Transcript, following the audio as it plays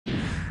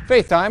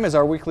Faith Time is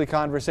our weekly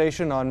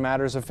conversation on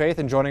matters of faith,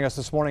 and joining us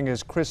this morning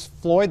is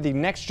Floyd, the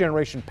next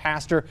generation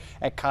pastor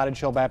at Cottage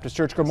Hill Baptist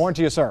Church. Good morning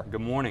to you, sir. Good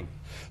morning.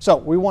 So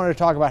we wanted to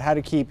talk about how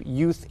to keep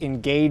youth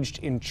engaged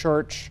in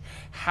church.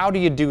 How do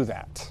you do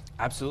that?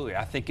 Absolutely.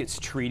 I think it's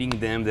treating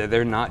them that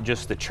they're not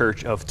just the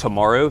church of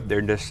tomorrow.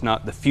 They're just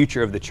not the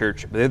future of the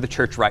church, but they're the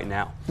church right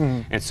now.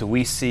 And so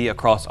we see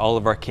across all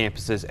of our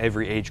campuses,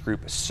 every age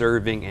group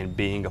serving and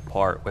being a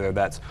part, whether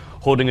that's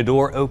holding a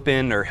door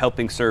open or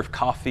helping serve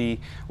coffee,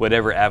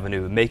 whatever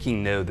avenue,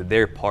 making know that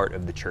they're part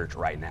of the church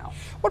right now.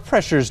 What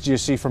pressures do you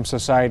see from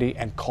society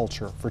and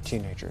culture for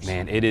teenagers?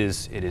 Man, it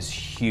is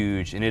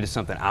huge, and it is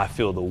something I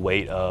feel the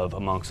weight of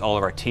amongst all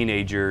of our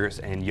teenagers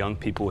and young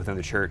people within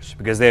the church,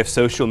 because they have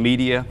social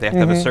media, they have to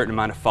have a certain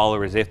amount of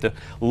followers, they have to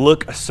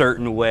look a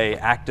certain way,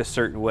 act a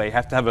certain way,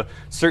 have to have a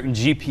certain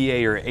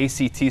GPA or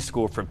ACT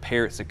score from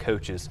parents and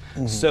coaches.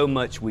 So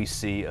much we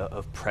see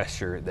of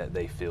pressure that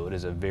they feel. It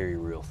is a very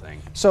real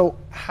thing. So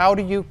how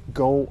do you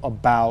go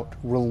about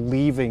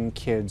relieving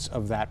kids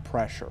of that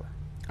pressure?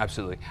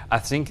 Absolutely. I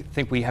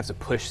think we have to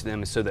push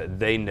them so that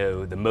they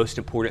know the most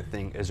important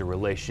thing is a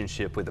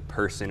relationship with the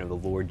person of the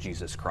Lord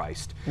Jesus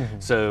Christ.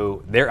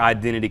 So their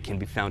identity can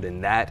be found in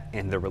that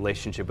and the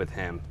relationship with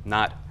Him,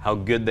 not how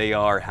good they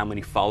are, how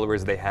many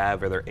followers they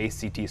have, or their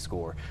ACT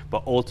score,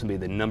 but ultimately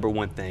the number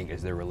one thing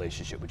is their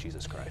relationship with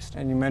Jesus Christ.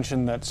 And you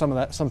mentioned that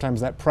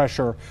sometimes that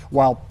pressure,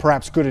 while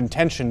perhaps good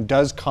intention,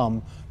 does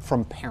come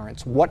from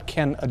parents. What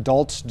can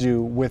adults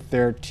do with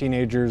their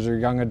teenagers or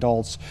young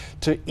adults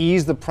to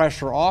ease the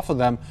pressure off of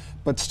them,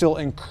 but still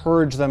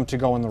encourage them to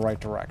go in the right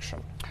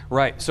direction?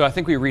 Right. So I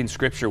think we read in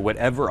Scripture,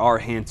 whatever our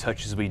hand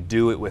touches, we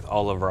do it with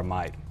all of our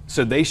might.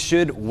 So they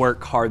should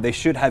work hard. They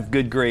should have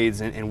good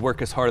grades and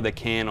work as hard as they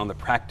can on the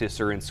practice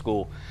or in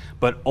school.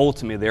 But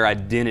ultimately, their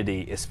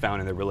identity is found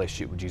in their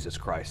relationship with Jesus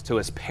Christ. So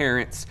as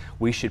parents,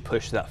 we should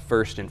push that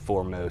first and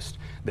foremost,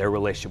 their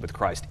relationship with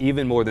Christ,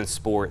 even more than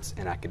sports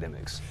and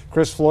academics.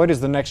 Floyd is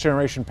the next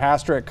generation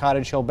pastor at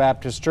Cottage Hill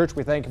Baptist Church.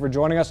 We thank you for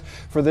joining us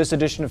for this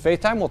edition of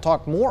Faith Time. We'll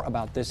talk more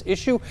about this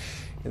issue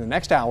in the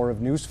next hour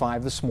of News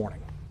 5 this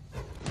morning.